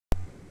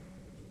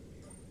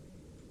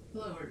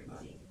Hello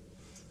everybody.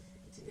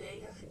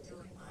 Today I'm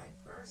doing my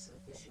first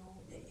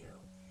official video.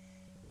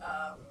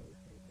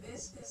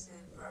 This is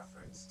in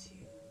reference to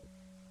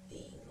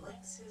the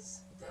Linksys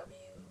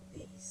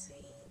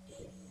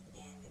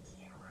WVC80N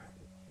camera.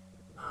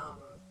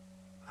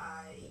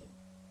 I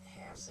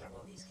have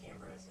several of these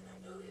cameras and I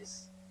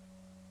noticed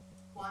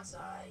once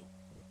I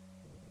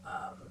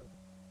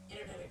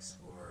Internet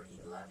Explorer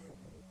 11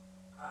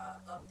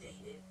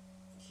 updated,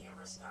 the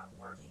camera stopped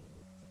working.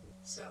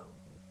 So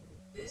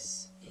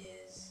this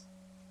is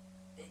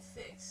a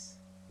fix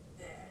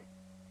that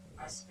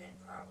I spent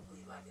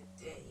probably like a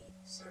day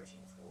searching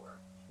for,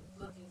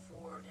 looking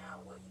for. Now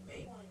what you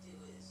may want to do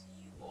is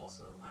you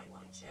also might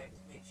want to check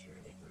to make sure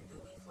that your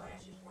Adobe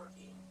Flash is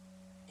working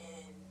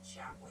and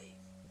Shockwave.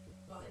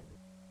 But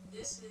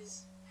this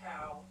is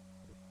how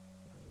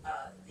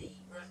the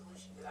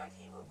resolution that I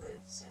came up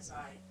with, since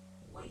I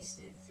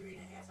wasted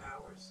 3.5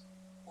 hours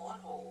on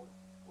hold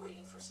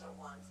waiting for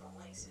someone from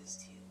Linksys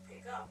to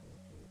pick up,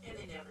 and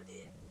they never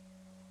did.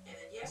 And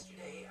then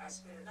yesterday I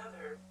spent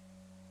another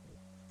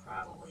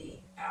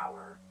probably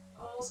hour.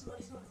 Oh,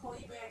 somebody's going to call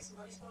you back.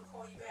 Somebody's going to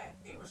call you back.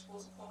 They were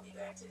supposed to call me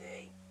back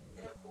today,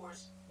 and of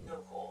course,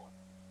 no call.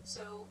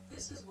 So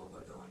this is what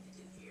we're going to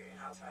do here, and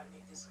I'll try to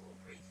make this a little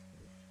brief.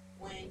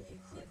 When you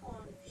click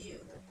on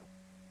View,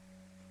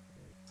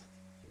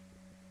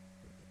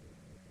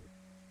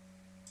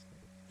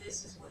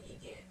 this is what you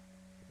get.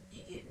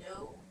 You get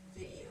no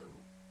video.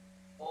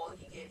 All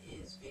you get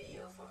is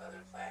video for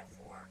other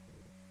platform.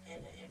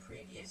 And in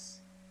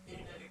previous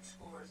Internet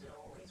Explorers, it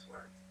always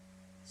worked.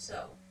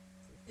 So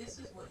this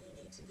is what you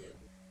need to do.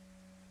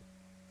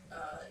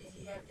 If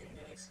you have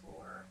Internet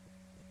Explorer,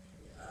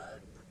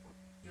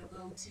 you'll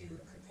go to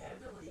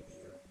Compatibility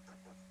View,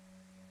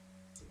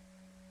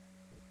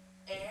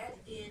 add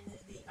in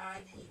the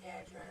IP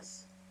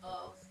address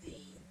of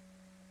the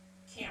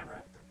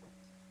camera,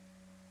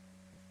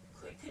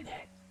 click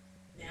Connect.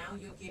 Now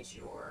you'll get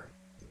your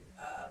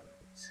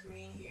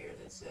screen here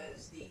that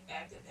says the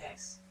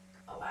ActiveX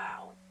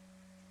Allow.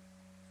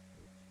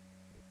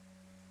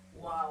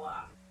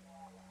 Voila.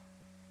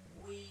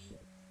 We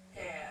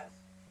have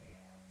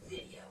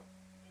video.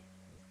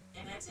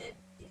 And that's it.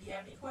 If you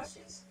have any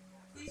questions,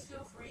 please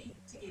feel free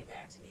to get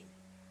back to me.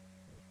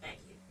 Thank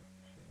you.